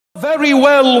very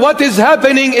well what is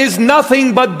happening is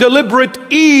nothing but deliberate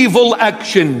evil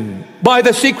action by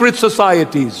the secret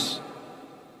societies.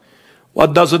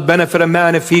 What does it benefit a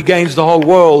man if he gains the whole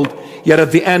world, yet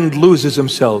at the end loses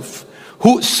himself?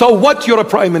 So what you're a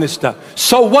prime minister?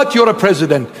 So what you're a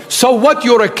president? So what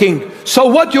you're a king? So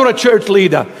what you're a church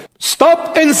leader?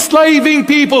 Stop enslaving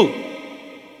people.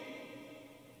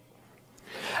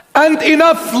 And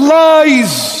enough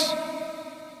lies.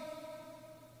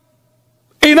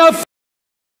 Enough.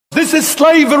 This is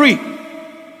slavery.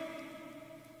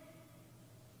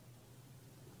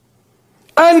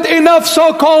 And enough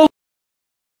so-called.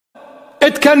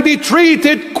 It can be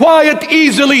treated quite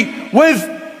easily with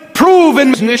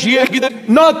proven,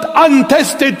 not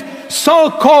untested,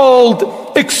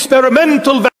 so-called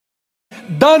experimental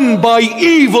done by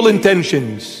evil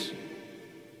intentions.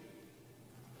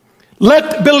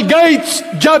 Let Bill Gates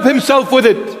jab himself with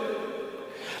it.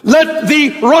 Let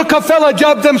the Rockefeller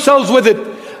jab themselves with it.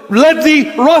 Let the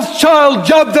Rothschild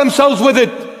jab themselves with it.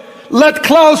 Let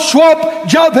Klaus Schwab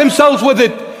jab himself with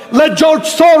it. Let George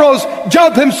Soros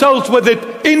jab himself with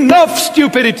it. Enough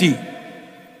stupidity.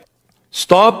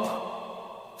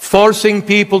 Stop forcing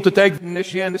people to take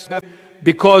initiative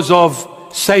because of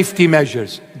safety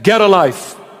measures. Get a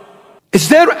life. Is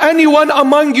there anyone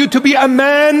among you to be a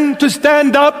man to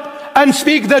stand up and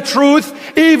speak the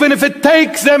truth, even if it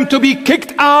takes them to be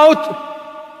kicked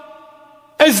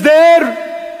out? Is there?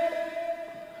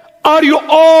 Are you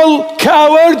all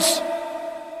cowards?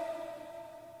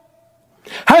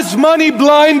 Has money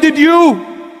blinded you?